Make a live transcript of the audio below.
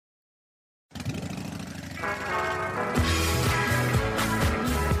This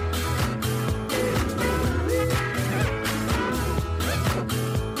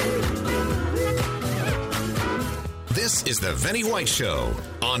is the Vinnie White Show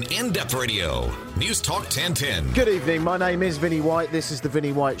on In-Depth Radio, News Talk 1010. Good evening, my name is Vinnie White. This is the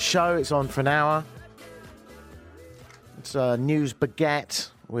Vinnie White Show. It's on for an hour. It's a news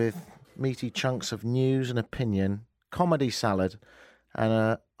baguette with meaty chunks of news and opinion, comedy salad, and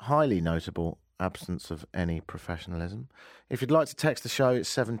a highly notable absence of any professionalism. If you'd like to text the show, it's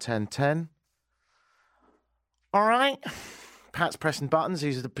 71010. All right. Pat's pressing buttons.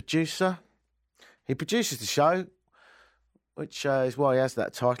 He's the producer. He produces the show, which is why he has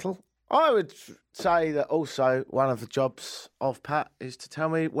that title. I would say that also one of the jobs of Pat is to tell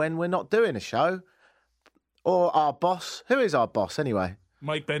me when we're not doing a show. Or our boss. Who is our boss anyway?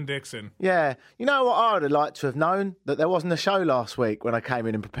 Mike Ben Dixon. Yeah. You know what I would have liked to have known? That there wasn't a show last week when I came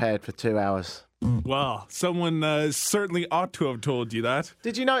in and prepared for 2 hours. Well, someone certainly ought to have told you that.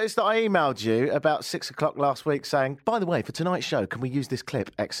 Did you notice that I emailed you about 6 o'clock last week saying, by the way, for tonight's show, can we use this clip,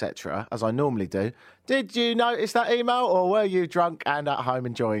 etc., as I normally do? Did you notice that email, or were you drunk and at home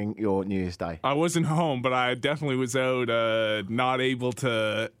enjoying your New Year's Day? I wasn't home, but I definitely was out, not able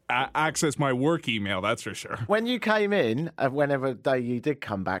to access my work email, that's for sure. When you came in, whenever day you did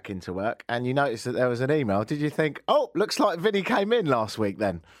come back into work, and you noticed that there was an email, did you think, oh, looks like Vinny came in last week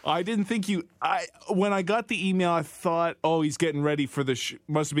then? I didn't think when I got the email, I thought, oh, he's getting ready for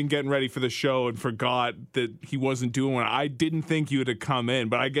must have been getting ready for the show and forgot that he wasn't doing one. I didn't think you would have come in,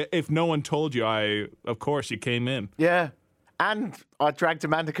 but if no one told you, of course you came in. Yeah. And I dragged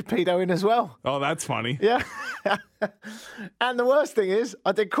Amanda Capito in as well. Oh, that's funny. Yeah. And the worst thing is,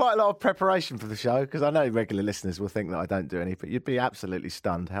 I did quite a lot of preparation for the show, because I know regular listeners will think that I don't do any, but you'd be absolutely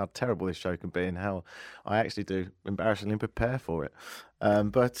stunned how terrible this show can be and how I actually do embarrassingly prepare for it.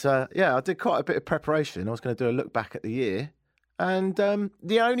 Yeah, I did quite a bit of preparation. I was going to do a look back at the year. And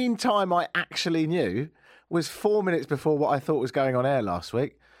the only time I actually knew was 4 minutes before what I thought was going on air last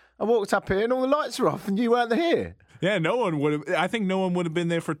week. I walked up here and all the lights were off and you weren't here. Yeah, no one would have. I think no one would have been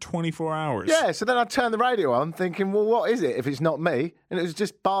there for 24 hours. Yeah, so then I turned the radio on thinking, well, what is it if it's not me? And it was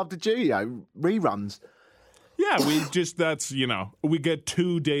just Barb DiGiulio reruns. Yeah, we get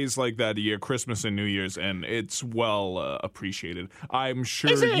 2 days like that a year, Christmas and New Year's, and it's well appreciated. I'm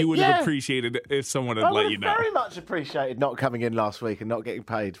sure you would have appreciated it if someone had let you know. I would have very much appreciated not coming in last week and not getting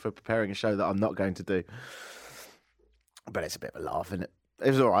paid for preparing a show that I'm not going to do. But it's a bit of a laugh, isn't it? It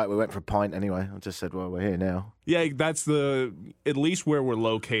was all right. We went for a pint anyway. I just said, well, we're here now. Yeah, that's at least where we're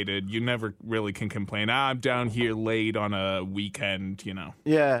located. You never really can complain. I'm down here late on a weekend,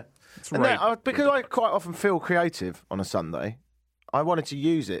 Yeah. It's and right. Because I quite often feel creative on a Sunday, I wanted to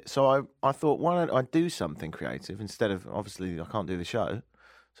use it. So I thought, why don't I do something creative instead of, obviously, I can't do the show.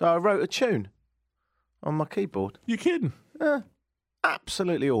 So I wrote a tune on my keyboard. You're kidding? Yeah.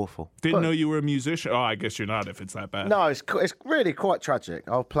 Absolutely awful. Didn't know you were a musician. Oh, I guess you're not if it's that bad. No, it's really quite tragic.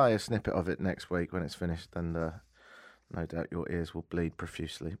 I'll play a snippet of it next week when it's finished, and no doubt your ears will bleed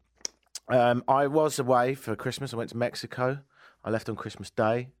profusely. I was away for Christmas. I went to Mexico. I left on Christmas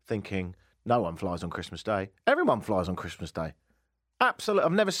Day thinking no one flies on Christmas Day. Everyone flies on Christmas Day. Absolutely.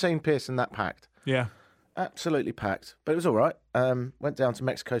 I've never seen Pearson that packed. Yeah. Absolutely packed. But it was all right. Went down to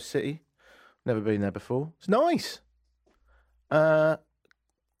Mexico City. Never been there before. It's nice.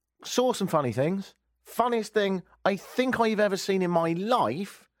 Saw some funny things. Funniest thing I think I've ever seen in my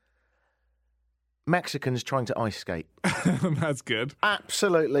life, Mexicans trying to ice skate. That's good.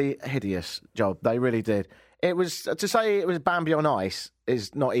 Absolutely hideous job. They really did. It was, to say it was Bambi on ice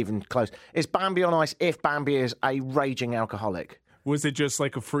is not even close. It's Bambi on ice if Bambi is a raging alcoholic. Was it just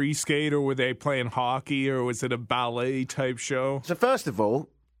like a free skate, or were they playing hockey, or was it a ballet type show? So first of all,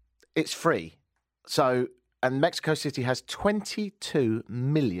 it's free. And Mexico City has 22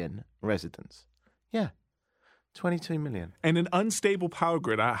 million residents. Yeah, 22 million. And an unstable power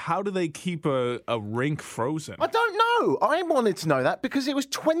grid. How do they keep a rink frozen? I don't know. I wanted to know that because it was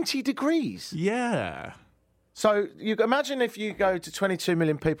 20 degrees. Yeah. So you imagine if you go to 22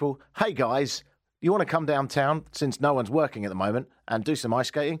 million people, hey guys, you want to come downtown since no one's working at the moment and do some ice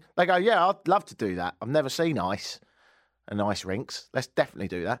skating? They go, yeah, I'd love to do that. I've never seen ice. And ice rinks. Let's definitely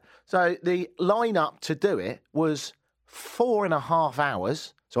do that. So the line-up to do it was 4.5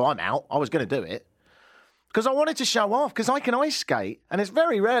 hours. So I'm out. I was going to do it. Because I wanted to show off, because I can ice skate. And it's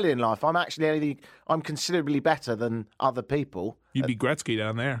very rarely in life I'm considerably better than other people. You'd be Gretzky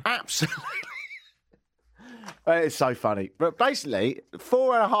down there. Absolutely. It's so funny. But basically,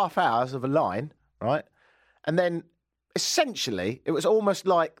 4.5 hours of a line, right? And then essentially, it was almost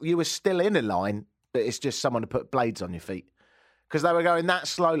like you were still in a line, but it's just someone to put blades on your feet. Because they were going that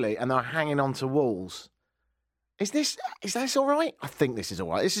slowly and they were hanging onto walls Is this all right? I think this is all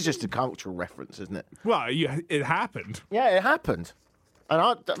right. This is just a cultural reference, isn't it? Well, it happened. Yeah, it happened.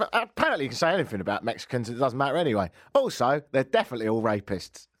 And apparently you can say anything about Mexicans, it doesn't matter anyway. Also, they're definitely all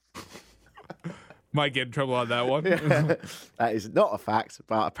rapists. Might get in trouble on that one. Yeah. That is not a fact,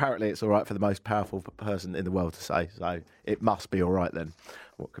 but apparently it's all right for the most powerful person in the world to say. So it must be all right then.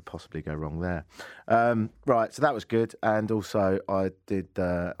 What could possibly go wrong there? Right, so that was good. And also I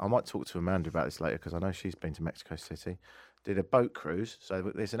might talk to Amanda about this later because I know she's been to Mexico City. Did a boat cruise.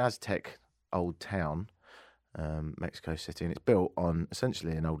 So there's an Aztec old town, Mexico City, and it's built on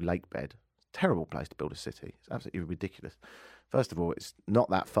essentially an old lake bed. Terrible place to build a city. It's absolutely ridiculous. First of all, it's not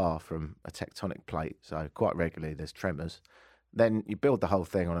that far from a tectonic plate, so quite regularly there's tremors. Then you build the whole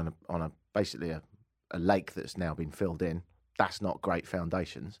thing on a basically a lake that's now been filled in. That's not great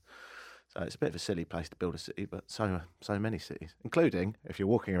foundations. So it's a bit of a silly place to build a city, but so many cities, including, if you're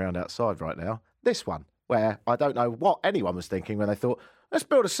walking around outside right now, this one, where I don't know what anyone was thinking when they thought, let's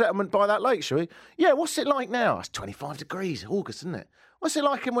build a settlement by that lake, shall we? Yeah, what's it like now? It's 25 degrees, August, isn't it? What's it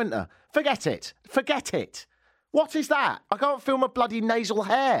like in winter? Forget it. Forget it. What is that? I can't feel my bloody nasal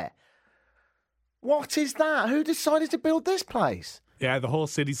hair. What is that? Who decided to build this place? Yeah, the whole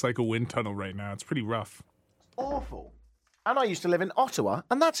city's like a wind tunnel right now. It's pretty rough. Awful. And I used to live in Ottawa,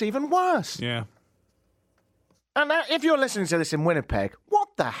 and that's even worse. Yeah. And now, if you're listening to this in Winnipeg, what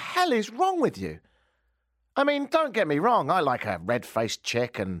the hell is wrong with you? I mean, don't get me wrong, I like a red-faced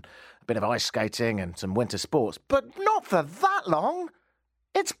chick and a bit of ice skating and some winter sports, but not for that long.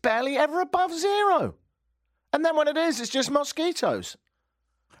 It's barely ever above zero. And then when it is, it's just mosquitoes.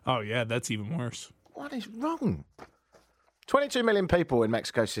 Oh, yeah, that's even worse. What is wrong? 22 million people in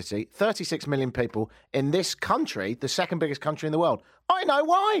Mexico City, 36 million people in this country, the second biggest country in the world. I know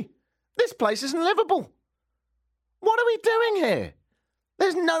why. This place isn't livable. What are we doing here?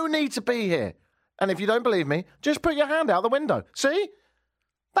 There's no need to be here. And if you don't believe me, just put your hand out the window. See?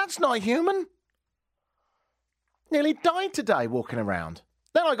 That's not human. Nearly died today walking around.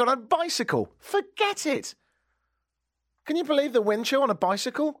 Then I got on a bicycle. Forget it. Can you believe the wind chill on a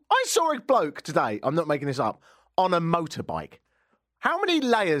bicycle? I saw a bloke today, I'm not making this up, on a motorbike. How many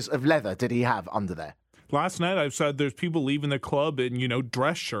layers of leather did he have under there? Last night I said there's people leaving the club in,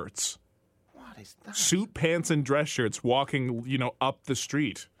 dress shirts. What is that? Suit pants and dress shirts walking, up the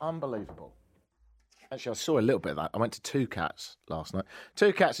street. Unbelievable. Actually, I saw a little bit of that. I went to Two Cats last night.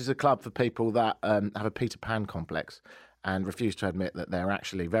 Two Cats is a club for people that have a Peter Pan complex and refuse to admit that they're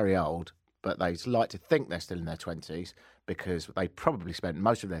actually very old, but they like to think they're still in their 20s because they probably spent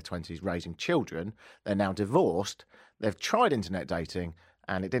most of their 20s raising children. They're now divorced. They've tried internet dating,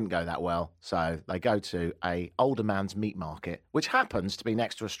 and it didn't go that well. So they go to a older man's meat market, which happens to be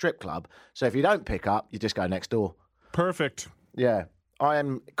next to a strip club. So if you don't pick up, you just go next door. Perfect. Yeah. I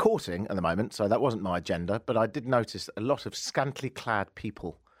am courting at the moment, so that wasn't my agenda, but I did notice a lot of scantily clad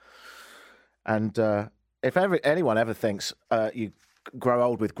people. And if anyone ever thinks you grow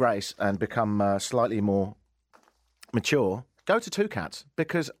old with grace and become slightly more mature, go to Two Cats,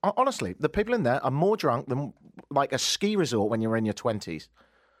 because honestly, the people in there are more drunk than like a ski resort when you're in your 20s,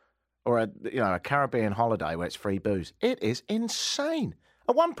 or a Caribbean holiday where it's free booze. It is insane.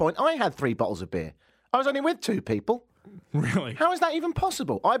 At one point, I had 3 bottles of beer. I was only with 2 people. Really? How is that even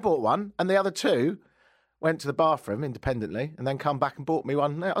possible? I bought one, and the other 2 went to the bathroom independently, and then come back and bought me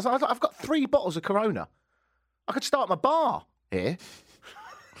one. I was like, I've got 3 bottles of Corona. I could start my bar here.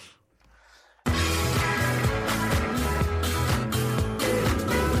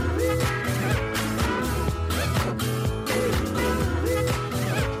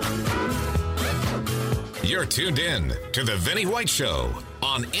 You're tuned in to The Vinny White Show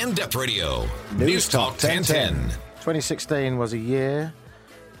on In-Depth Radio. News Talk 1010. 2016 was a year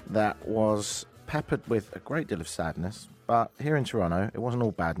that was peppered with a great deal of sadness, but here in Toronto, it wasn't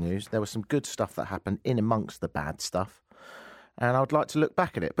all bad news. There was some good stuff that happened in amongst the bad stuff, and I would like to look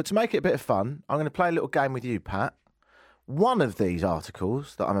back at it. But to make it a bit of fun, I'm going to play a little game with you, Pat. One of these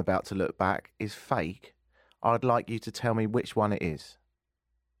articles that I'm about to look back is fake. I'd like you to tell me which one it is.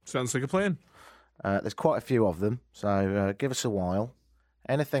 Sounds like a plan. There's quite a few of them, so give us a while.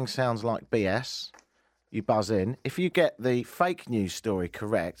 Anything sounds like BS, you buzz in. If you get the fake news story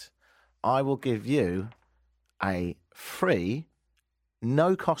correct, I will give you a free,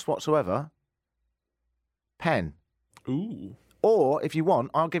 no cost whatsoever, pen. Ooh. Or, if you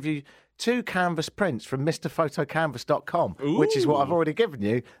want, I'll give you 2 canvas prints from MrPhotoCanvas.com, which is what I've already given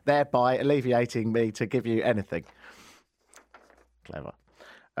you, thereby alleviating me to give you anything. Clever.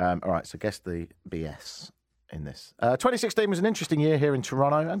 All right, so guess the BS. in this. 2016 was an interesting year here in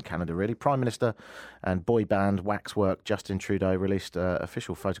Toronto and Canada, really. Prime Minister and boy band Waxwork Justin Trudeau released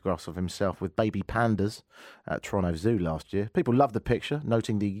official photographs of himself with baby pandas at Toronto Zoo last year. People loved the picture,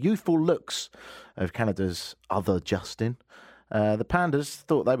 noting the youthful looks of Canada's other Justin. The pandas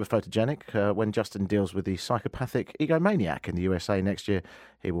thought they were photogenic. When Justin deals with the psychopathic egomaniac in the USA next year,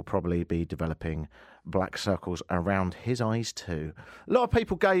 he will probably be developing black circles around his eyes too. A lot of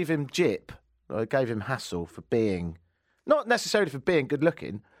people gave him hassle for being, not necessarily for being good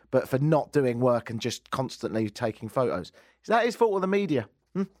looking, but for not doing work and just constantly taking photos. Is that his fault or the media?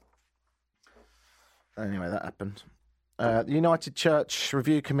 Anyway, that happened. The United Church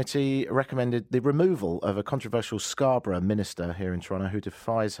Review Committee recommended the removal of a controversial Scarborough minister here in Toronto who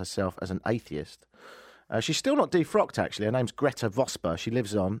defines herself as an atheist. She's still not defrocked, actually. Her name's Greta Vosper. She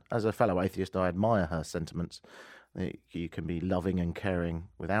lives on. As a fellow atheist, I admire her sentiments. You can be loving and caring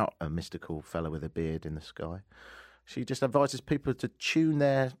without a mystical fellow with a beard in the sky. She just advises people to tune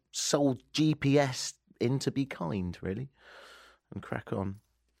their soul GPS in to be kind, really, and crack on.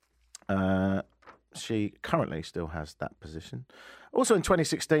 She currently still has that position. Also in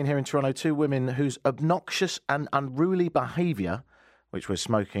 2016 here in Toronto, 2 women whose obnoxious and unruly behaviour, which was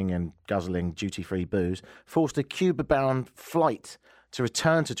smoking and guzzling duty-free booze, forced a Cuba-bound flight to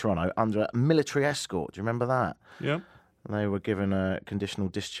return to Toronto under a military escort. Do you remember that? Yeah. They were given a conditional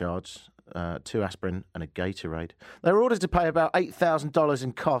discharge, 2 aspirin and a Gatorade. They were ordered to pay about $8,000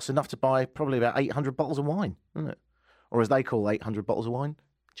 in costs, enough to buy probably about 800 bottles of wine, isn't it? Or as they call 800 bottles of wine,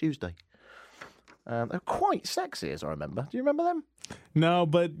 Tuesday. They're quite sexy, as I remember. Do you remember them? No,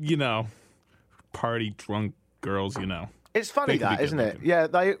 but, party drunk girls, It's funny that, isn't it? Yeah,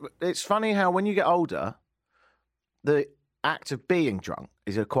 it's funny how when you get older, the act of being drunk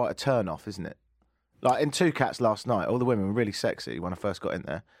is quite a turn-off, isn't it? Like in Two Cats last night, all the women were really sexy when I first got in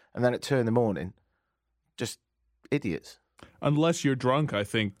there. And then at 2 a.m, just idiots. Unless you're drunk, I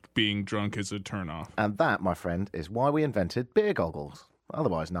think being drunk is a turn-off. And that, my friend, is why we invented beer goggles,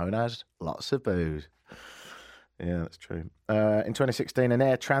 otherwise known as lots of booze. Yeah, that's true. In 2016, an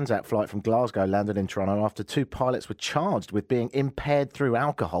Air Transat flight from Glasgow landed in Toronto after 2 pilots were charged with being impaired through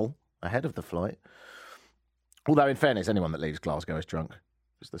alcohol ahead of the flight. Although, in fairness, anyone that leaves Glasgow is drunk.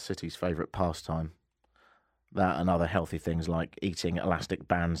 It's the city's favourite pastime. That and other healthy things like eating elastic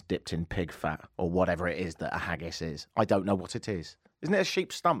bands dipped in pig fat or whatever it is that a haggis is. I don't know what it is. Isn't it a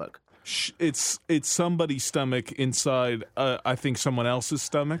sheep's stomach? It's somebody's stomach inside, I think, someone else's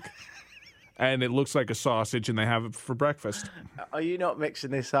stomach. And it looks like a sausage, and they have it for breakfast. Are you not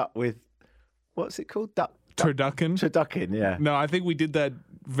mixing this up with, what's it called? Turducken? Turducken, yeah. No, I think we did that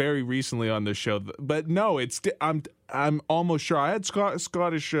very recently on this show. But no, I'm almost sure. I had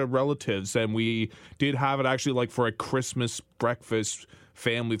Scottish relatives, and we did have it actually like for a Christmas breakfast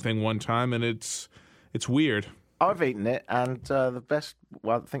family thing one time, and it's weird. I've eaten it, and the best,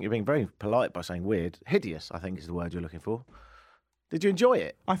 well, I think you're being very polite by saying weird. Hideous, I think is the word you're looking for. Did you enjoy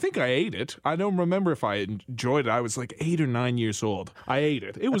it? I think I ate it. I don't remember if I enjoyed it. I was like 8 or 9 years old. I ate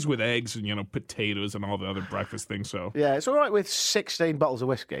it. It was with eggs and, potatoes and all the other breakfast things. So yeah, it's all right with 16 bottles of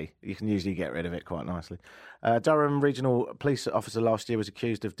whiskey. You can usually get rid of it quite nicely. Durham Regional Police Officer last year was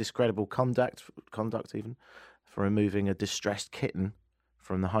accused of discreditable conduct even, for removing a distressed kitten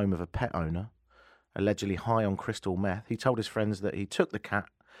from the home of a pet owner, allegedly high on crystal meth. He told his friends that he took the cat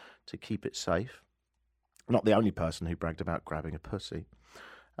to keep it safe. Not the only person who bragged about grabbing a pussy.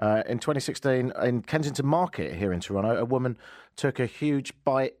 In 2016, in Kensington Market here in Toronto, a woman took a huge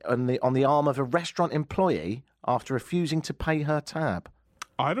bite on the arm of a restaurant employee after refusing to pay her tab.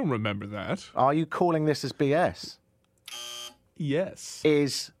 I don't remember that. Are you calling this as BS? Yes.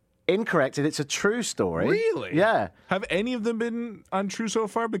 Is incorrect, and it's a true story. Really? Yeah. Have any of them been untrue so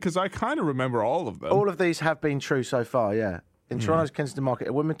far? Because I kind of remember all of them. All of these have been true so far, yeah. In Toronto's Kensington Market,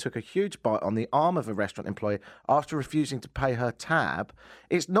 a woman took a huge bite on the arm of a restaurant employee after refusing to pay her tab.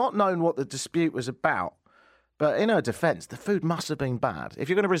 It's not known what the dispute was about, but in her defence, the food must have been bad. If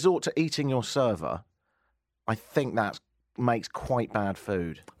you're going to resort to eating your server, I think that makes quite bad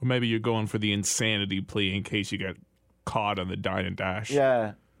food. Or maybe you're going for the insanity plea in case you get caught on the dine and dash.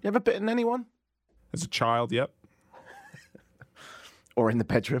 Yeah. You ever bitten anyone? As a child, yep. Or in the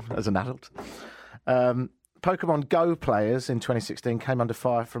bedroom as an adult. Pokemon Go players in 2016 came under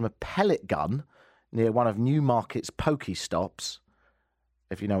fire from a pellet gun near one of Newmarket's Pokestops.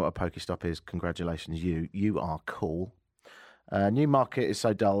 If you know what a Pokestop is, congratulations, you are cool. Newmarket is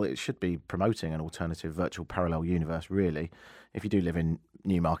so dull, it should be promoting an alternative virtual parallel universe, really. If you do live in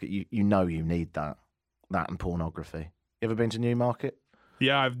Newmarket, you know you need that and pornography. You ever been to Newmarket?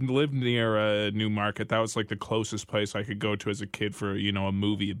 Yeah, I've lived near Newmarket. That was like the closest place I could go to as a kid for, a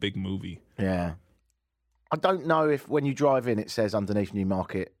movie, a big movie. Yeah. I don't know if when you drive in it says underneath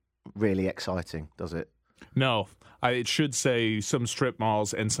Newmarket, really exciting, does it? No, it should say some strip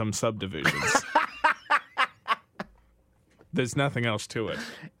malls and some subdivisions. There's nothing else to it.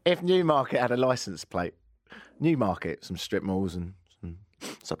 If Newmarket had a license plate, Newmarket, some strip malls and some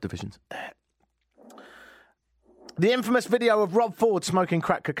subdivisions. The infamous video of Rob Ford smoking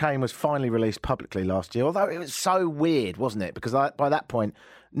crack cocaine was finally released publicly last year, although it was so weird, wasn't it? Because by that point,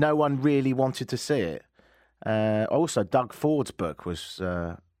 no one really wanted to see it. Also, Doug Ford's book was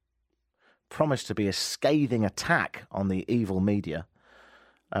promised to be a scathing attack on the evil media.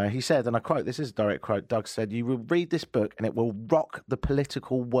 He said, and I quote, this is a direct quote, Doug said, "You will read this book and it will rock the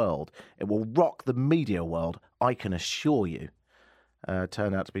political world. It will rock the media world, I can assure you."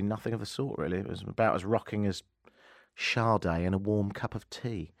 Turned out to be nothing of the sort, really. It was about as rocking as Sade and a warm cup of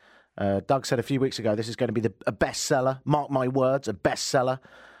tea. Doug said a few weeks ago, this is going to be a bestseller, mark my words, a bestseller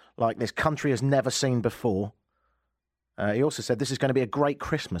like this country has never seen before. He also said this is going to be a great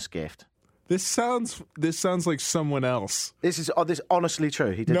Christmas gift. This sounds like someone else. This is honestly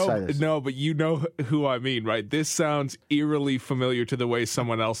true. He did say this. No, but you know who I mean, right? This sounds eerily familiar to the way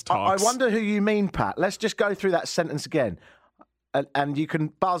someone else talks. I wonder who you mean, Pat. Let's just go through that sentence again, and you can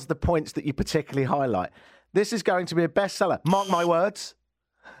buzz the points that you particularly highlight. This is going to be a bestseller. Mark my words.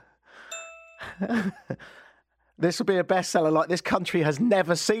 This will be a bestseller like this country has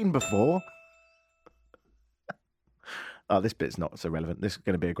never seen before. Oh, this bit's not so relevant. This is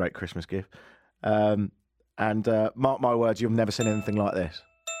going to be a great Christmas gift. And mark my words, you've never seen anything like this.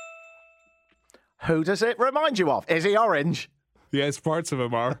 Who does it remind you of? Is he orange? Yes, parts of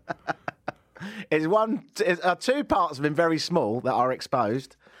him are. Two parts of him very small that are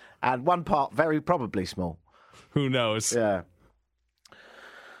exposed, and one part very probably small. Who knows? Yeah.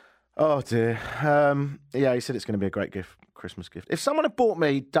 Oh, dear. Yeah, he said it's going to be a great Christmas gift. If someone had bought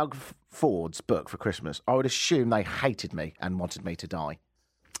me Doug Ford's book for Christmas, I would assume they hated me and wanted me to die.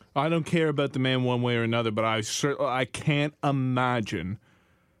 I don't care about the man one way or another, but I can't imagine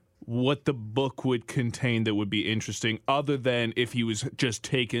what the book would contain that would be interesting other than if he was just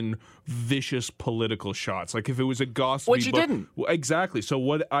taking vicious political shots. Like if it was a gossipy Which he book. didn't. Well, exactly.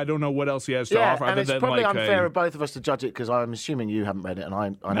 So I don't know what else he has to offer and other it's than probably like unfair of both of us to judge it because I'm assuming you haven't read it and I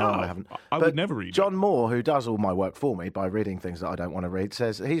know I haven't. I would never read it. John Moore, who does all my work for me by reading things that I don't want to read,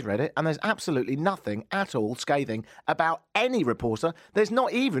 says he's read it and there's absolutely nothing at all scathing about any reporter. There's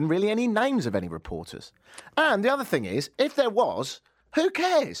not even really any names of any reporters. And the other thing is, if there was, who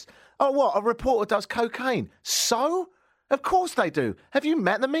cares? Oh, what? A reporter does cocaine. So? Of course they do. Have you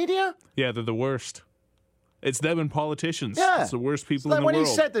met the media? Yeah, they're the worst. It's them and politicians. Yeah. It's the worst people So in the when world.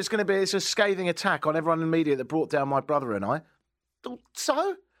 he said there's going to be this scathing attack on everyone in the media that brought down my brother and I,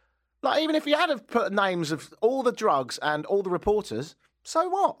 so? Like, even if he had have put names of all the drugs and all the reporters, so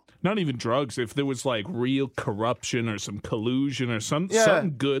what? Not even drugs. If there was like real corruption or some collusion or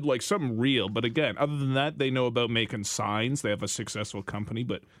something good, like something real. But again, other than that, they know about making signs. They have a successful company,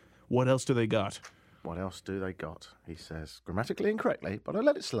 but what else do they got? What else do they got? He says grammatically incorrectly, but I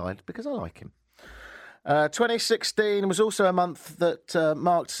let it slide because I like him. 2016 was also a month that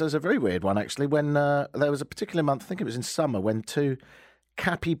marked as a very weird one, actually, when there was a particular month, I think it was in summer, when two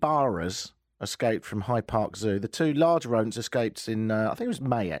capybaras escaped from Hyde Park Zoo. The two large rodents escaped in, I think it was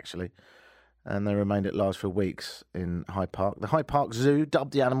May, actually, and they remained at large for weeks in Hyde Park. The Hyde Park Zoo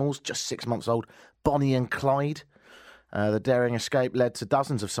dubbed the animals, just 6 months old, Bonnie and Clyde. The daring escape led to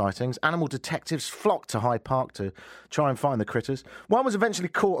dozens of sightings. Animal detectives flocked to Hyde Park to try and find the critters. One was eventually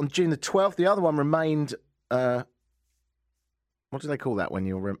caught on June the 12th. The other one remained... what do they call that when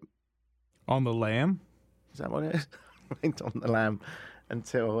you're... On the lam? Is that what it is? Remained on the lam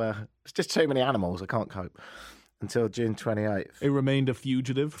until... it's just too many animals. I can't cope. Until June 28th. It remained a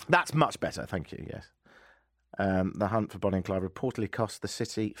fugitive? That's much better, thank you, yes. The hunt for Bonnie and Clyde reportedly cost the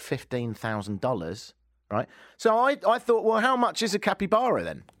city $15,000... Right, so I thought, well, how much is a capybara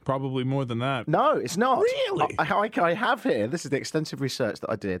then? Probably more than that. No, it's not. Really? I have here, this is the extensive research that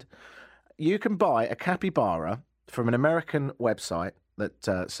I did. You can buy a capybara from an American website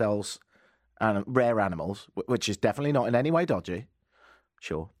that sells rare animals, which is definitely not in any way dodgy.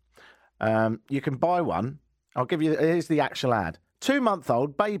 Sure. You can buy one. I'll give you, here's the actual ad.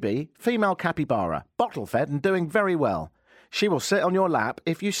 2-month-old baby, female capybara, bottle-fed and doing very well. She will sit on your lap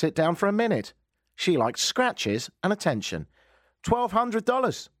if you sit down for a minute. She likes scratches and attention.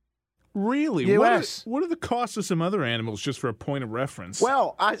 $1,200. Really? US. What are the costs of some other animals, just for a point of reference?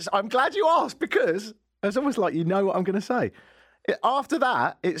 Well, I'm glad you asked because it's almost like you know what I'm going to say. After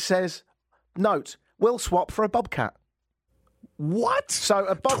that, it says, note, we'll swap for a bobcat. What? So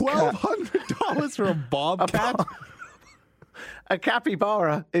a bobcat... $1,200 for a bobcat? A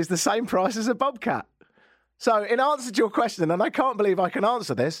capybara is the same price as a bobcat. So, in answer to your question, and I can't believe I can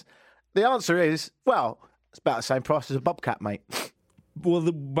answer this, the answer is, well, it's about the same price as a bobcat, mate.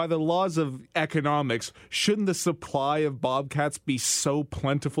 Well, by the laws of economics, shouldn't the supply of bobcats be so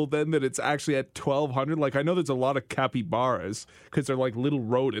plentiful then that it's actually at 1,200? Like, I know there's a lot of capybaras because they're like little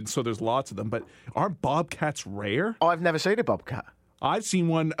rodents, so there's lots of them. But aren't bobcats rare? I've never seen a bobcat. I've seen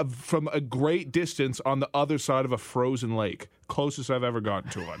one from a great distance on the other side of a frozen lake. Closest I've ever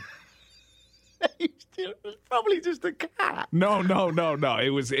gotten to one. It was probably just a cat. No.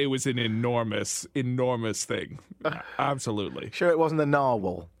 It was an enormous thing. Absolutely. Sure it wasn't a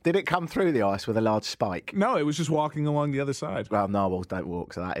narwhal. Did it come through the ice with a large spike? No, it was just walking along the other side. Well, narwhals don't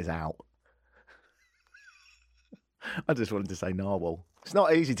walk, so that is out. I just wanted to say narwhal. It's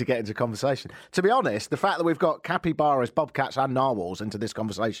not easy to get into conversation. To be honest, the fact that we've got capybaras, bobcats and narwhals into this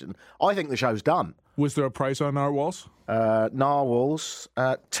conversation, I think the show's done. Was there a price on narwhals? Narwhals.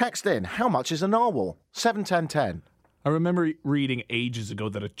 Text in, how much is a narwhal? 71010. I remember reading ages ago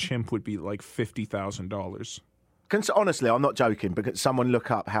that a chimp would be like $50,000. Honestly, I'm not joking, because someone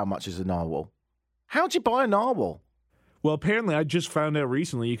look up how much is a narwhal. How'd you buy a narwhal? Well, apparently I just found out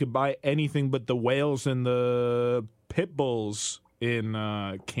recently you could buy anything but the whales and the pit bulls in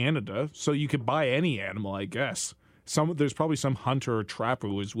Canada. So you could buy any animal, I guess. There's probably some hunter or trapper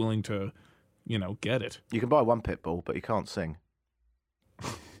who is willing to, get it. You can buy one pit bull, but you can't sing.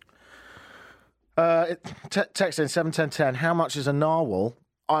 Text in 71010. How much is a narwhal?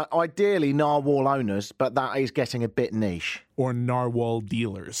 Ideally, narwhal owners, but that is getting a bit niche. Or narwhal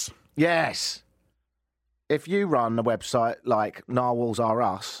dealers. Yes. If you run a website like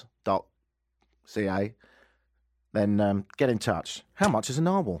narwhalsrus.ca, then get in touch. How much is a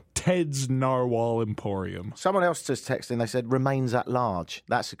narwhal? Ted's Narwhal Emporium. Someone else just texted in. They said remains at large.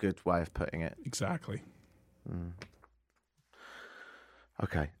 That's a good way of putting it. Exactly.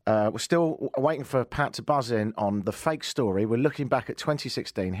 Okay. We're still waiting for Pat to buzz in on the fake story. We're looking back at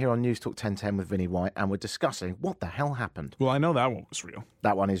 2016 here on News Talk 1010 with Vinnie White, and we're discussing what the hell happened. Well, I know that one was real.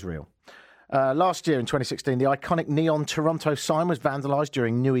 That one is real. Last year in 2016, the iconic neon Toronto sign was vandalised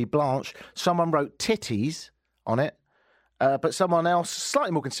during Nuit Blanche. Someone wrote titties on it, but someone else,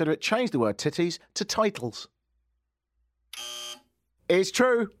 slightly more considerate, changed the word titties to titles. It's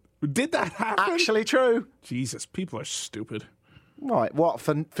true. Did that happen? Actually true. Jesus, people are stupid. Right, what,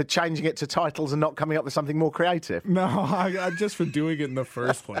 for changing it to titles and not coming up with something more creative? No, I just for doing it in the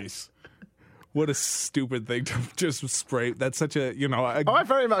first place. What a stupid thing to just spray. That's such a, I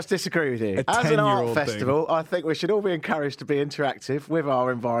very much disagree with you. As an art festival, I think we should all be encouraged to be interactive with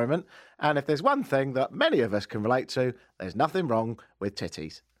our environment. And if there's one thing that many of us can relate to, there's nothing wrong with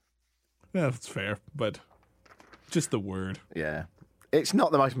titties. Yeah, that's fair, but just the word. Yeah. It's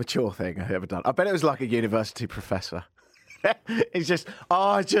not the most mature thing I've ever done. I bet it was like a university professor. It's just,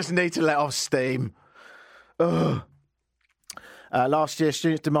 I just need to let off steam. Ugh. Last year,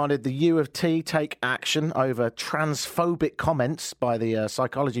 students demanded the U of T take action over transphobic comments by the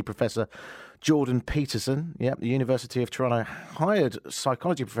psychology professor Jordan Peterson. Yep, the University of Toronto hired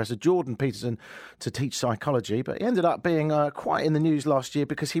psychology professor Jordan Peterson to teach psychology, but he ended up being quite in the news last year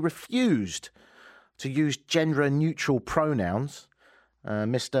because he refused to use gender-neutral pronouns.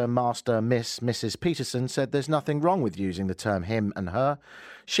 Mr. Master, Miss, Mrs. Peterson said there's nothing wrong with using the term him and her.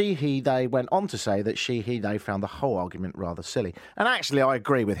 She, he, they went on to say that she, he, they found the whole argument rather silly. And actually, I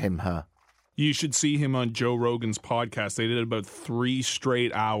agree with him, her. You should see him on Joe Rogan's podcast. They did about 3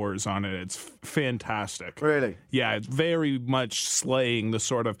 straight hours on it. It's fantastic. Really? Yeah, it's very much slaying the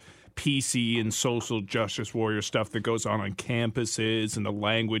sort of PC and social justice warrior stuff that goes on campuses and the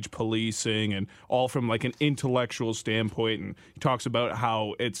language policing and all from like an intellectual standpoint. And he talks about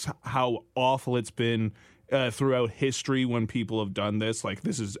how awful it's been throughout history when people have done this. Like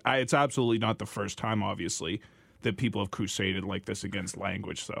it's absolutely not the first time, obviously, that people have crusaded like this against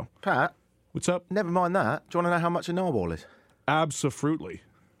language. So, Pat, what's up? Never mind that. Do you want to know how much a narwhal is? Absolutely.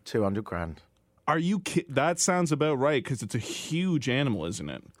 200 grand. Are you kidding? That sounds about right, because it's a huge animal, isn't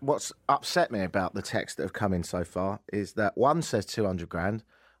it? What's upset me about the texts that have come in so far is that one says 200 grand,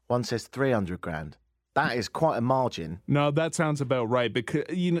 one says 300 grand. That is quite a margin. No, that sounds about right, because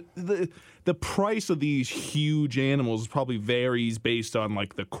the price of these huge animals probably varies based on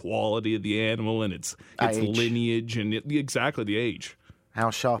like the quality of the animal and its lineage and exactly the age. How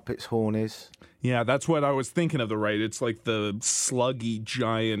sharp its horn is. Yeah, that's what I was thinking of. It's like the sluggy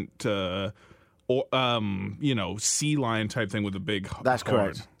giant sea lion type thing with a big That's horn.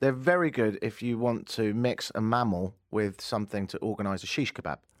 correct. They're very good if you want to mix a mammal with something to organise a shish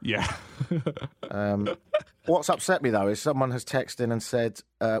kebab. Yeah. What's upset me, though, is someone has texted in and said,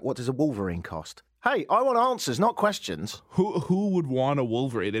 what does a wolverine cost? Hey, I want answers, not questions. Who would want a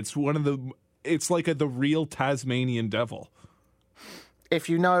wolverine? It's one of the it's like the real Tasmanian devil. If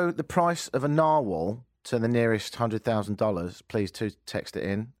you know the price of a narwhal to the nearest $100,000, please text it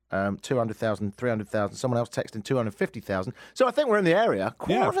in. 200,000, 300,000. Someone else texting 250,000. So I think we're in the area.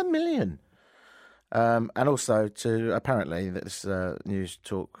 $250,000. And also, apparently, this News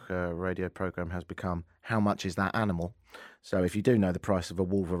Talk radio program has become How Much Is That Animal? So if you do know the price of a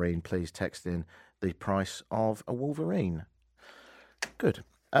wolverine, please text in the price of a wolverine. Good.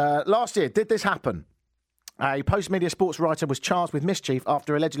 Last year, did this happen? A post-media sports writer was charged with mischief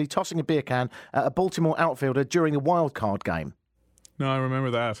after allegedly tossing a beer can at a Baltimore outfielder during a wildcard game. No, I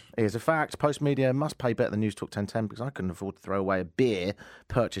remember that. Here's a fact. Post-media must pay better than News Talk 1010 because I couldn't afford to throw away a beer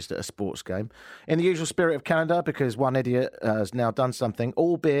purchased at a sports game. In the usual spirit of Canada, because one idiot has now done something,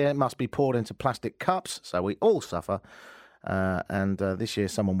 all beer must be poured into plastic cups, so we all suffer. And this year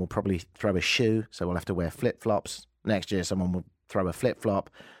someone will probably throw a shoe, so we'll have to wear flip-flops. Next year someone will throw a flip-flop,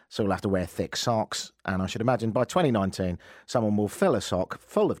 so we'll have to wear thick socks. And I should imagine by 2019, someone will fill a sock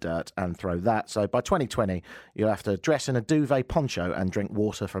full of dirt and throw that. So by 2020, you'll have to dress in a duvet poncho and drink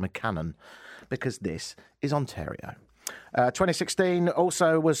water from a cannon, because this is Ontario. 2016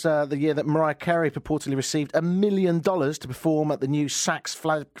 also was the year that Mariah Carey purportedly received $1 million to perform at the new Saks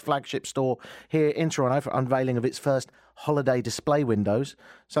flagship store here in Toronto for unveiling of its first holiday display windows.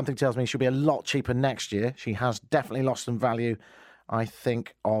 Something tells me she'll be a lot cheaper next year. She has definitely lost some value, I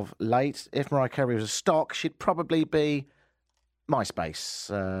think, of late. If Mariah Carey was a stock, she'd probably be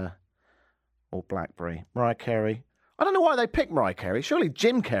MySpace or BlackBerry. Mariah Carey. I don't know why they picked Mariah Carey. Surely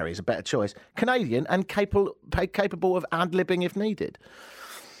Jim Carrey's a better choice. Canadian and capable of ad-libbing if needed.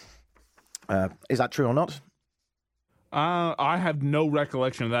 Is that true or not? I have no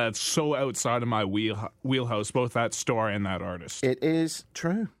recollection of that. It's so outside of my wheelhouse, both that story and that artist. It is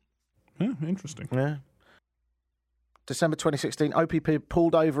true. Yeah, interesting. Yeah. December 2016, OPP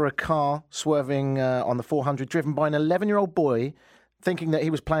pulled over a car swerving on the 400, driven by an 11-year-old boy, thinking that he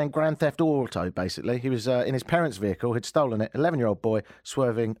was playing Grand Theft Auto, basically. He was in his parents' vehicle, had stolen it. 11-year-old boy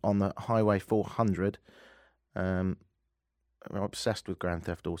swerving on the Highway 400. I'm obsessed with Grand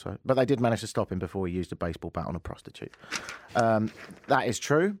Theft Auto. But they did manage to stop him before he used a baseball bat on a prostitute. That is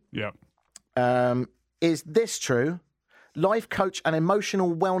true. Yeah. Is this true? Life coach and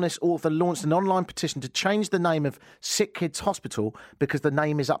emotional wellness author launched an online petition to change the name of Sick Kids Hospital because the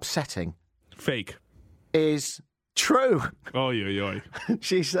name is upsetting. Fake. Is true. Oy, oy, oy.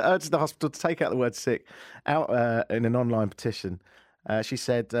 She's urged the hospital to take out the word sick out in an online petition. She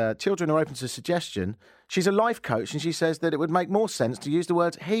said, children are open to suggestion. She's a life coach, and she says that it would make more sense to use the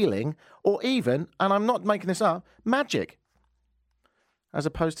words healing or even, and I'm not making this up, magic, as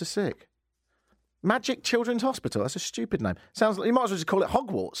opposed to sick. Magic Children's Hospital. That's a stupid name. Sounds like you might as well just call it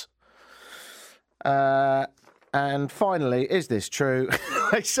Hogwarts. And finally, is this true?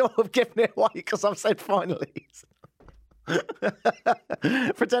 I sort of given it away because I've said finally.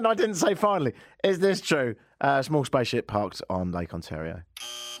 Pretend I didn't say finally. Is this true? Small spaceship parked on Lake Ontario.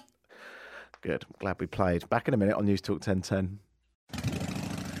 Good. Glad we played. Back in a minute on News Talk 1010.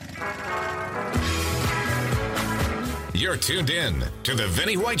 You're tuned in to The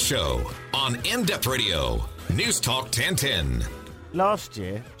Vinnie White Show on In-Depth Radio, News Talk 1010. Last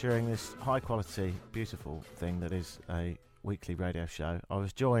year, during this high-quality, beautiful thing that is a weekly radio show, I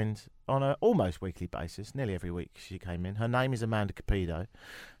was joined on an almost weekly basis. Nearly every week she came in. Her name is Amanda Capito.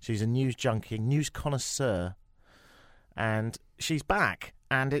 She's a news junkie, news connoisseur, and she's back.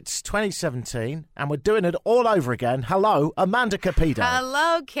 And it's 2017, and we're doing it all over again. Hello, Amanda Capito.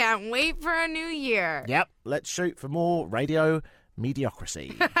 Hello, can't wait for a new year. Yep, let's shoot for more radio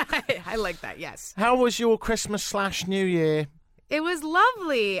mediocrity. I like that, yes. How was your Christmas/New Year? It was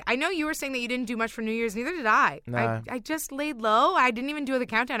lovely. I know you were saying that you didn't do much for New Year's, neither did I. No. I just laid low. I didn't even do the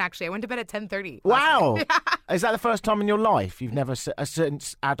countdown, actually. I went to bed at 10:30. Wow. Is that the first time in your life you've never,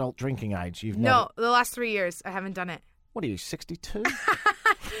 since adult drinking age, you've never... No, the last 3 years, I haven't done it. What are you, 62? Because,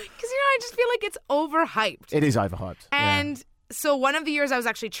 I just feel like it's overhyped. It is overhyped. And so one of the years I was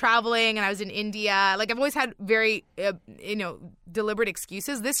actually traveling and I was in India. Like, I've always had very, deliberate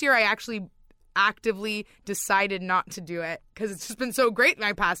excuses. This year I actually actively decided not to do it because it's just been so great in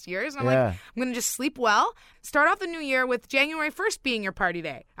my past years. And I'm like, I'm going to just sleep well. Start off the new year with January 1st being your party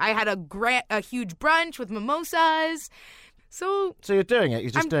day. I had a huge brunch with mimosas. So you're doing it.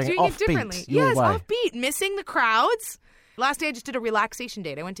 You're just doing it offbeat. Differently. Yes, way. Offbeat. Missing the crowds. Last day I just did a relaxation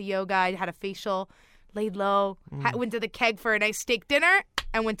date. I went to yoga. I had a facial, laid low, went to the keg for a nice steak dinner,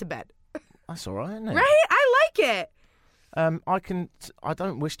 and went to bed. That's all right, isn't it? Right? I like it. I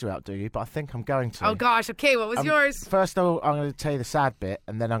don't wish to outdo you, but I think I'm going to. Oh gosh. Okay. What was yours? First of all, I'm going to tell you the sad bit,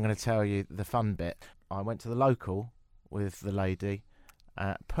 and then I'm going to tell you the fun bit. I went to the local with the lady,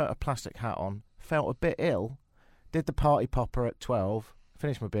 put a plastic hat on, felt a bit ill, did the party popper at 12,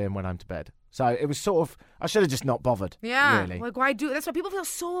 finished my beer and went home to bed. So it was sort of, I should have just not bothered. Yeah, really. like why do? That's why people feel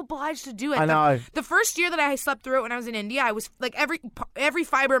so obliged to do it. I know. The first year that I slept through it when I was in India, I was like every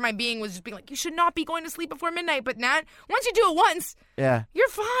fiber of my being was just being like, you should not be going to sleep before midnight. But now, once you do it once, you're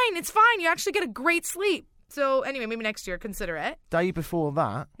fine. It's fine. You actually get a great sleep. So anyway, maybe next year consider it. Day before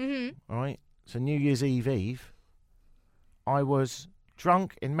that, right? So New Year's Eve, I was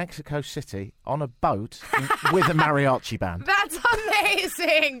drunk in Mexico City on a boat with a mariachi band. That's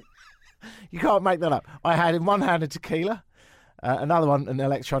amazing. You can't make that up. I had in one hand a tequila, another one an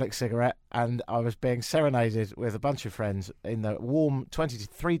electronic cigarette, and I was being serenaded with a bunch of friends in the warm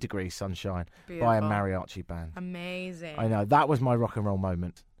 23-degree sunshine by a mariachi band. Amazing. I know, that was my rock and roll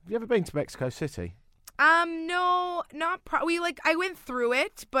moment. Have you ever been to Mexico City? No, not I went through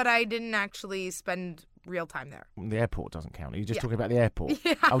it, but I didn't actually spend real time there. The airport doesn't count. Are you just talking about the airport?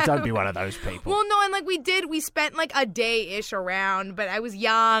 Yeah. Oh, don't be one of those people. Well, no, and we spent like a day-ish around, but I was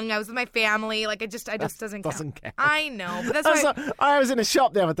young, I was with my family, it just doesn't count. I know, but that's why I was in a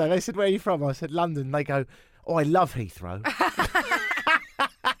shop the other day, they said, where are you from? I said, London. They go, oh, I love Heathrow.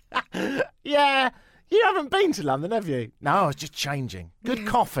 Yeah. You haven't been to London, have you? No, I was just changing. Good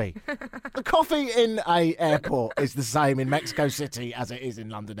coffee. The coffee in a airport is the same in Mexico City as it is in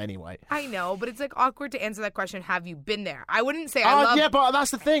London anyway. I know, but it's awkward to answer that question. Have you been there? I wouldn't say I love... Yeah, but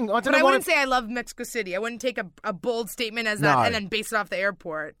that's the thing. I wouldn't say I love Mexico City. I wouldn't take a bold statement as that and then base it off the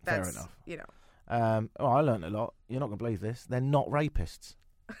airport. That's, fair enough. You know. I learned a lot. You're not going to believe this. They're not rapists.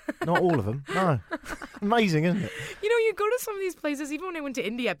 Not all of them. No. Amazing, isn't it? You know, you go to some of these places, even when I went to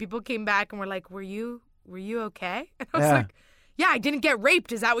India, people came back and were like, were you okay? And I was like, yeah, I didn't get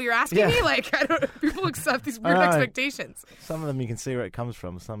raped. Is that what you're asking me? People accept these weird expectations. Some of them you can see where it comes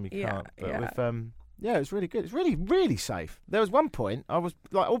from, some you can't. But with it's really good. It's really, really safe. There was one point, I was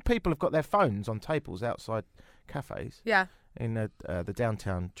like, all people have got their phones on tables outside cafes. Yeah. In the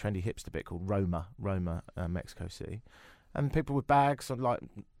downtown trendy hipster bit called Roma, Mexico City. And people with bags are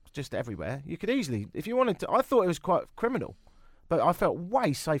just everywhere. You could easily, if you wanted to, I thought it was quite criminal, but I felt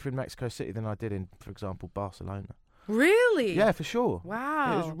way safer in Mexico City than I did in, for example, Barcelona. Really? Yeah, for sure.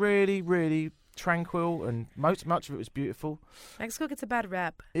 Wow. It was really, really tranquil, and much of it was beautiful. Mexico gets a bad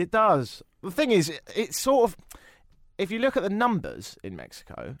rep. It does. The thing is, it's sort of, if you look at the numbers in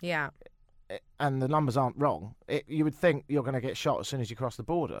Mexico, and the numbers aren't wrong, you would think you're going to get shot as soon as you cross the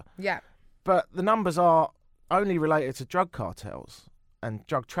border. Yeah. But the numbers are only related to drug cartels and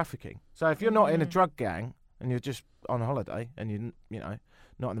drug trafficking. So if you're not in a drug gang and you're just on holiday and you're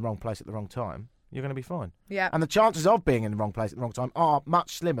not in the wrong place at the wrong time, you're going to be fine. Yeah. And the chances of being in the wrong place at the wrong time are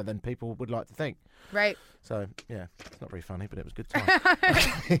much slimmer than people would like to think. Right. So, yeah, it's not very funny, but it was a good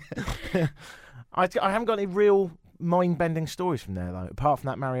time. I haven't got any real mind-bending stories from there, though, apart from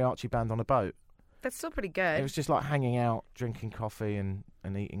that mariachi band on a boat. That's still pretty good. It was just like hanging out, drinking coffee and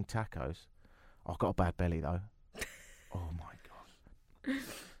eating tacos. I've got a bad belly, though. Oh, my God.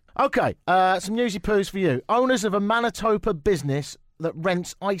 Okay, some newsy poos for you. Owners of a Manitoba business that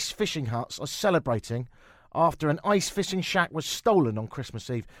rents ice fishing huts are celebrating after an ice fishing shack was stolen on Christmas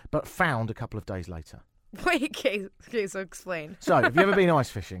Eve, but found a couple of days later. Wait, okay, so explain. So, have you ever been ice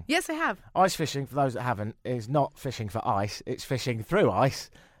fishing? Yes, I have. Ice fishing, for those that haven't, is not fishing for ice. It's fishing through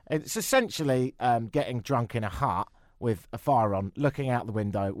ice. It's essentially getting drunk in a hut with a fire on, looking out the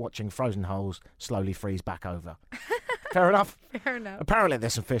window, watching frozen holes slowly freeze back over. Fair enough? Fair enough. Apparently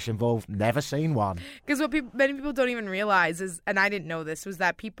there's some fish involved. Never seen one. Because what many people don't even realize is, and I didn't know this, was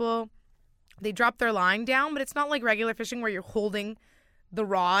that people, they drop their line down, but it's not like regular fishing where you're holding the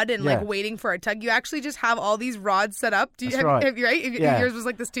rod and waiting for a tug. You actually just have all these rods set up. That's right. Yours was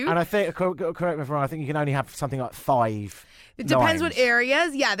like this too? And I think, correct me if I'm wrong, I think you can only have something like 5 It depends lines. What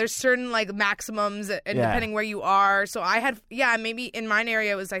areas. Yeah, there's certain maximums and depending where you are. So I had, maybe in mine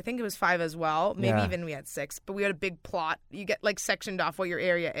area I think it was 5 as well. Maybe even we had 6, but we had a big plot. You get sectioned off what your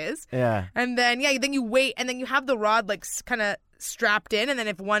area is. Yeah. And then, then you wait and then you have the rod kind of strapped in, and then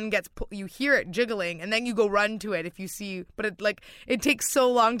if one gets you hear it jiggling, and then you go run to it if you see, but it takes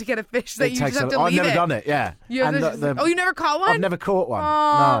so long to get a fish that you just have to leave it. I've never done it, you never caught one? I've never caught one.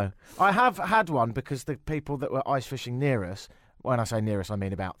 No. I have had one because the people that were ice fishing near us, when I say near us I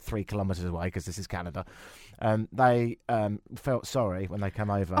mean about 3 kilometres away because this is Canada, they felt sorry when they came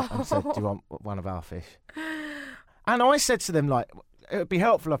over and said, do you want one of our fish? And I said to them, it would be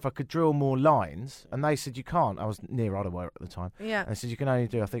helpful if I could drill more lines. And they said, you can't. I was near Ottawa at the time. Yeah. And they said, you can only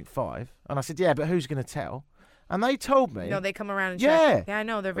do, I think, 5. And I said, yeah, but who's going to tell? And they told me... No, they come around and Yeah. check. Yeah, I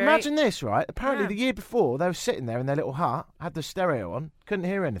know. They're very... Imagine this, right? Apparently Yeah. the year before, they were sitting there in their little hut, had the stereo on, couldn't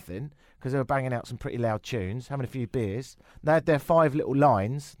hear anything because they were banging out some pretty loud tunes, having a few beers. They had their 5 little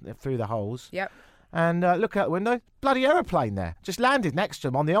lines through the holes. Yep. And look out the window, bloody aeroplane there. Just landed next to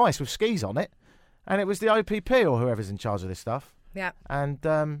them on the ice with skis on it. And it was the OPP or whoever's in charge of this stuff. Yeah. And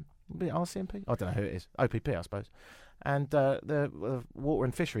RCMP? I don't know who it is. OPP, I suppose. And the water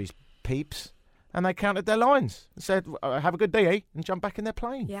and fisheries peeps. And they counted their lines and said, have a good day, eh? And jump back in their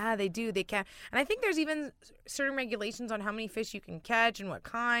plane. Yeah, they do. They can. And I think there's even certain regulations on how many fish you can catch and what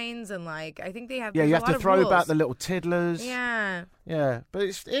kinds. And, like, I think they have... Yeah, you have to throw rules. back the little tiddlers. Yeah. Yeah, but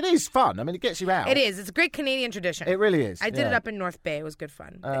it is fun. I mean, it gets you out. It is. It's a great Canadian tradition. It really is. I did it up in North Bay. It was good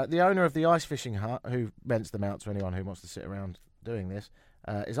fun. The owner of the ice fishing hut, who rents them out to anyone who wants to sit around doing this,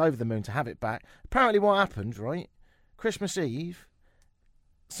 is over the moon to have it back. Apparently what happened, right, Christmas Eve,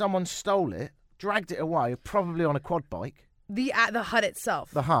 someone stole it, dragged it away, probably on a quad bike. The hut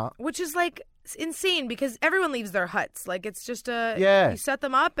itself. The hut. Which is, like, insane because everyone leaves their huts. Like, it's just Yeah. You set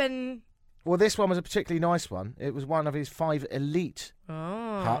them up and... Well, this one was a particularly nice one. It was one of his 5 elite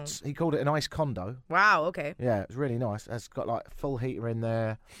huts. He called it an ice condo. Wow, okay. Yeah, it was really nice. It's got, like, full heater in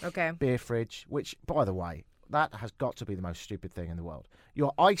there. Okay. Beer fridge, which, by the way, that has got to be the most stupid thing in the world.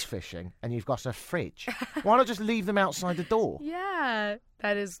 You're ice fishing and you've got a fridge. Why not just leave them outside the door? Yeah,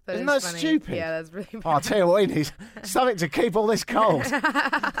 Isn't that funny. stupid? Yeah, that's really funny. Oh, I'll tell you what he needs. Something to keep all this cold.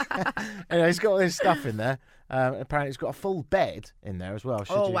 Anyway, he's got all this stuff in there. Apparently he's got a full bed in there as well.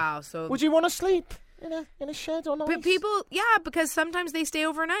 Oh, wow. So would you want to sleep in a shed or not? But people, yeah, because sometimes they stay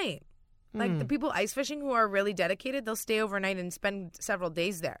overnight. Like the people ice fishing who are really dedicated, they'll stay overnight and spend several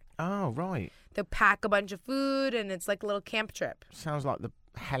days there. Oh, right. They'll pack a bunch of food and it's like a little camp trip. Sounds like the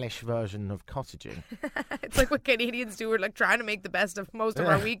hellish version of cottaging. It's like what Canadians do. We're like trying to make the best of most of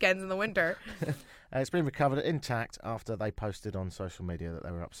our weekends in the winter. It's been recovered intact after they posted on social media that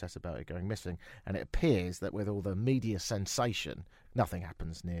they were upset about it going missing. And it appears that with all the media sensation, nothing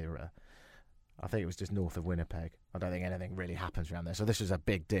happens near... I think it was just north of Winnipeg. I don't think anything really happens around there. So this is a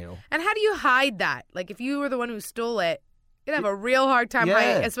big deal. And how do you hide that? Like, if you were the one who stole it, you'd have a real hard time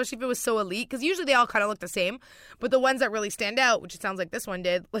hiding, especially if it was so elite. Because usually they all kind of look the same. But the ones that really stand out, which it sounds like this one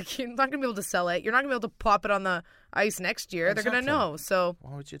did, like, you're not going to be able to sell it. You're not going to be able to pop it on the ice next year. Exactly. They're going to know. So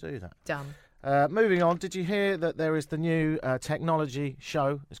why would you do that? Dumb. Moving on, did you hear that there is the new technology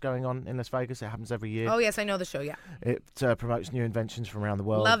show that's going on in Las Vegas? It happens every year. Oh, yes, I know the show, yeah. It promotes new inventions from around the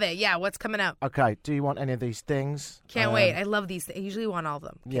world. Love it. Yeah, what's coming up? Okay, do you want any of these things? Can't wait. I love these. I usually want all of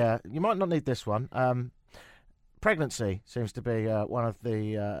them. Yeah, you might not need this one. Pregnancy seems to be one of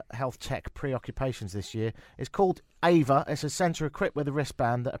the health tech preoccupations this year. It's called Ava. It's a sensor equipped with a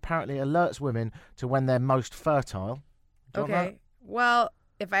wristband that apparently alerts women to when they're most fertile. Do you want that? Well,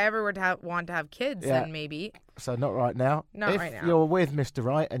 if I ever were to want to have kids, then maybe. So not right now. Not right now. If you're with Mr.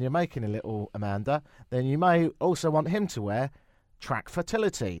 Right and you're making a little Amanda, then you may also want him to wear Track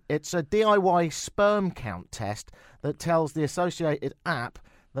Fertility. It's a DIY sperm count test that tells the associated app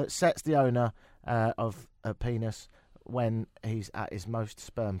that sets the owner of a penis when he's at his most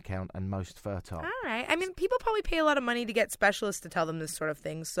sperm count and most fertile. All right. I mean, people probably pay a lot of money to get specialists to tell them this sort of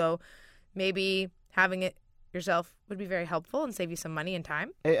thing. So maybe having it yourself would be very helpful and save you some money and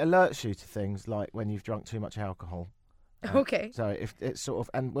time. It alerts you to things like when you've drunk too much alcohol. Okay. So if it's sort of,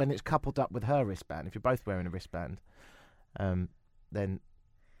 and when it's coupled up with her wristband, if you're both wearing a wristband, then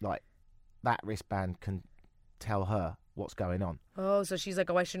like that wristband can tell her what's going on. Oh, so she's like,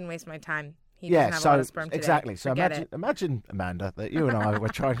 oh, I shouldn't waste my time. He doesn't have a lot of sperm today. Exactly. So imagine, Amanda, that you and I were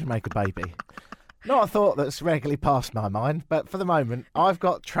trying to make a baby. Not a thought that's regularly passed my mind, but for the moment, I've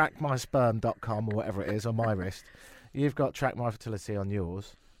got trackmysperm.com or whatever it is on my wrist. You've got Track My Fertility on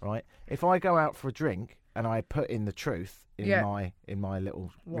yours, right? If I go out for a drink and I put in the truth in my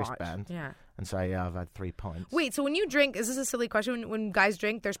little wristband and say, I've had 3 pints. Wait, so when you drink, is this a silly question? When guys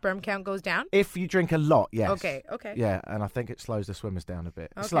drink, their sperm count goes down? If you drink a lot, yes. Okay. Yeah, and I think it slows the swimmers down a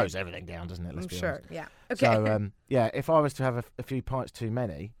bit. Okay. It slows everything down, doesn't it? I'm sure, yeah. Okay. So, if I was to have a few pints too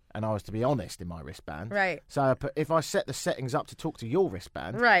many, and I was to be honest in my wristband. Right. So if I set the settings up to talk to your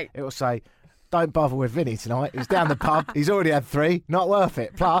wristband, right, it will say, don't bother with Vinny tonight. He's down the pub. He's already had 3. Not worth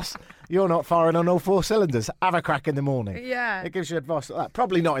it. Plus, you're not firing on all 4 cylinders. Have a crack in the morning. Yeah. It gives you advice like that.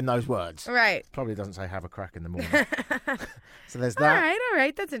 Probably not in those words. Right. Probably doesn't say have a crack in the morning. So there's that. All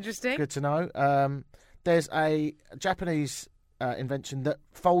right. That's interesting. Good to know. There's a Japanese invention that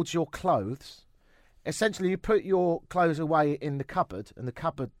folds your clothes. Essentially, you put your clothes away in the cupboard, and the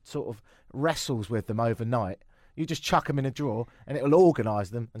cupboard sort of wrestles with them overnight. You just chuck them in a drawer, and it'll organise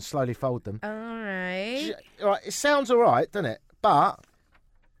them and slowly fold them. All right. Right, it sounds all right, doesn't it? But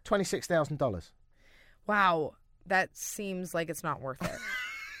 $26,000. Wow. that seems like it's not worth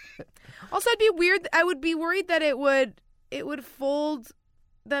it. Also, I would be worried that it would fold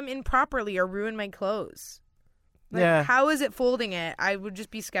them improperly or ruin my clothes. Like, how is it folding it? I would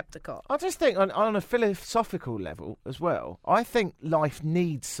just be skeptical. I just think on a philosophical level as well, I think life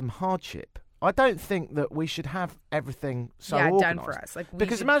needs some hardship. I don't think that we should have everything so organised. Done for us.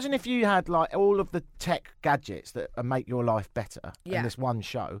 Because imagine if you had like all of the tech gadgets that make your life better in this one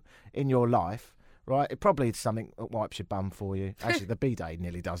show in your life, right? It probably is something that wipes your bum for you. Actually, the bidet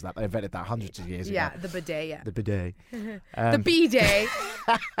nearly does that. They invented that hundreds of years ago. Yeah, the bidet, yeah. The bidet. The bidet.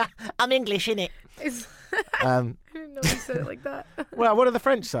 I'm English, innit? I didn't know you said it like that. Well, what do the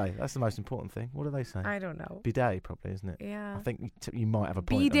French say? That's the most important thing. What do they say? I don't know. Bidet, probably, isn't it? Yeah. I think you might have a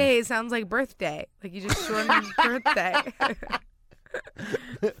point. Bidet sounds like birthday. Like you just shortened birthday.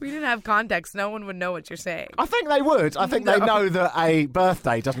 If we didn't have context, no one would know what you're saying. I think they would. I think they know that a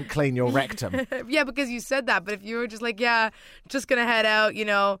birthday doesn't clean your rectum. Yeah, because you said that. But if you were just like, yeah, just going to head out,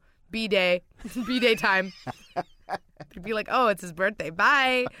 B-day. B-day time. You'd be like, oh, it's his birthday.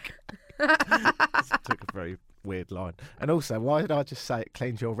 Bye. Took a very weird line. And also, why did I just say it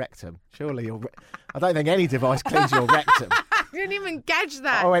cleans your rectum? Surely I don't think any device cleans your rectum. I didn't even catch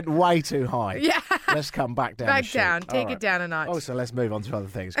that. I went way too high. Yeah. Let's come back down. Back down. Take it down a notch. Also, let's move on to other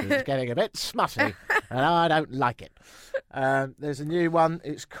things because it's getting a bit smutty and I don't like it. There's a new one.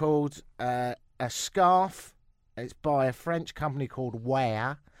 It's called a scarf. It's by a French company called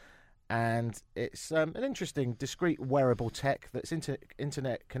Wear. And it's an interesting, discrete wearable tech that's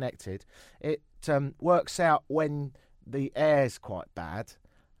internet connected. It works out when the air's quite bad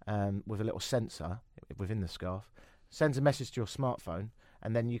with a little sensor within the scarf, sends a message to your smartphone,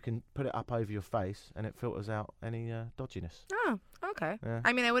 and then you can put it up over your face, and it filters out any dodginess. Oh, okay. Yeah.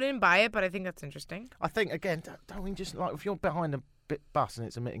 I mean, I wouldn't buy it, but I think that's interesting. I think, again, don't we just, like, if you're behind a bus and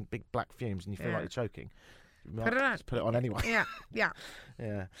it's emitting big black fumes and you feel like you're choking, put it on. Just put it on anyway. Yeah.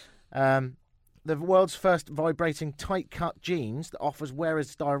 Yeah. The world's first vibrating tight-cut jeans that offers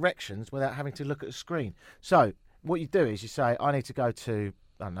wearers directions without having to look at a screen. So what you do is you say, I need to go to,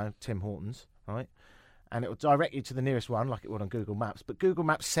 I don't know, Tim Hortons, right? And it will direct you to the nearest one, like it would on Google Maps. But Google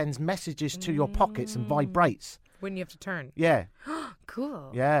Maps sends messages to your pockets and vibrates. When you have to turn. Yeah.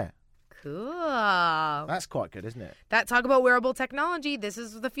 Cool. Yeah. Cool. That's quite good, isn't it? Talk about wearable technology. This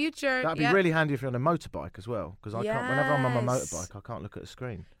is the future. That'd be really handy if you're on a motorbike as well, because I can't. Whenever I'm on my motorbike, I can't look at a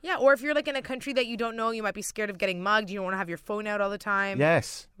screen. Yeah, or if you're like in a country that you don't know, you might be scared of getting mugged. You don't want to have your phone out all the time.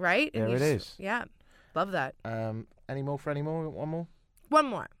 Yes. Right? Yeah, it is. Yeah, love that. Any more? One more? One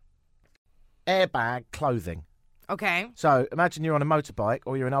more. Airbag clothing. Okay. So imagine you're on a motorbike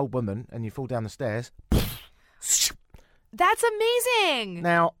or you're an old woman and you fall down the stairs. That's amazing.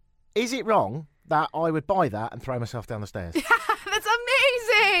 Now, is it wrong that I would buy that and throw myself down the stairs? That's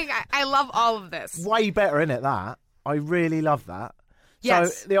amazing. I love all of this. Way better, innit, that? I really love that.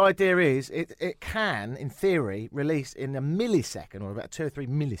 Yes. So the idea is it can, in theory, release in a millisecond or about 2 or 3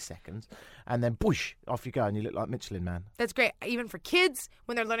 milliseconds, and then whoosh, off you go and you look like Michelin Man. That's great. Even for kids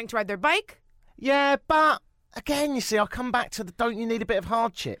when they're learning to ride their bike. Yeah, but again, you see, I'll come back to don't you need a bit of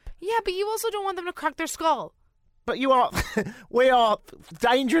hardship? Yeah, but you also don't want them to crack their skull. But we are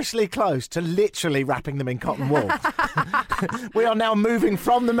dangerously close to literally wrapping them in cotton wool. We are now moving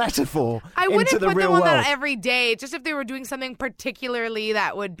from the metaphor I into wouldn't the put real them on world. that every day, just if they were doing something particularly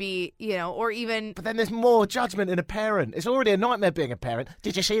that would be, or even... But then there's more judgment in a parent. It's already a nightmare being a parent.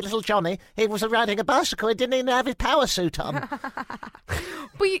 Did you see little Johnny? He was riding a bicycle. He didn't even have his power suit on.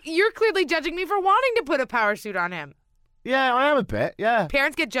 But you're clearly judging me for wanting to put a power suit on him. Yeah, I am a bit, yeah.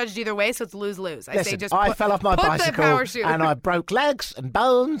 Parents get judged either way, so it's lose-lose. Listen, I fell off my bicycle and I broke legs and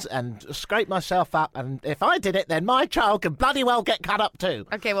bones and scraped myself up, and if I did it, then my child can bloody well get cut up too.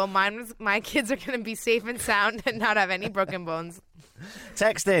 Okay, well, my kids are going to be safe and sound and not have any broken bones.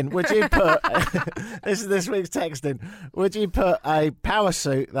 Text in, would you put, this is this week's text in, would you put a power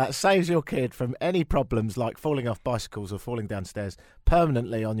suit that saves your kid from any problems like falling off bicycles or falling downstairs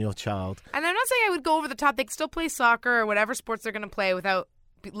permanently on your child? And I'm not saying I would go over the top. They could still play soccer or whatever sports they're going to play without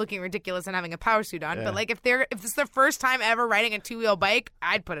looking ridiculous and having a power suit on. Yeah. But like if this is their first time ever riding a 2-wheel bike,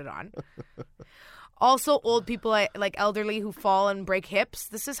 I'd put it on. Also, old people, like elderly who fall and break hips.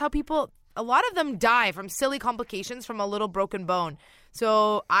 This is how people... A lot of them die from silly complications from a little broken bone.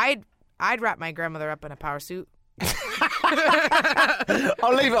 So I'd wrap my grandmother up in a power suit. I'll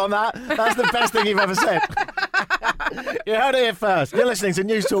leave it on that. That's the best thing you've ever said. You heard it here first. You're listening to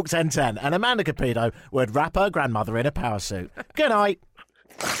News Talk 1010, and Amanda Capito would wrap her grandmother in a power suit. Good night.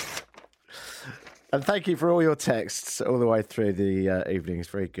 And thank you for all your texts all the way through the evening. It's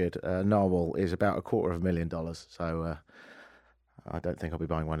very good. Narwhal is about $250,000, so I don't think I'll be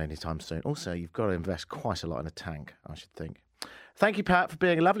buying one anytime soon. Also, you've got to invest quite a lot in a tank, I should think. Thank you, Pat, for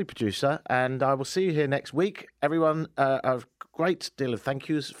being a lovely producer, and I will see you here next week. Everyone, a great deal of thank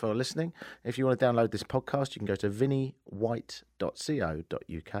yous for listening. If you want to download this podcast, you can go to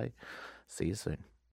vinnywhite.co.uk. See you soon.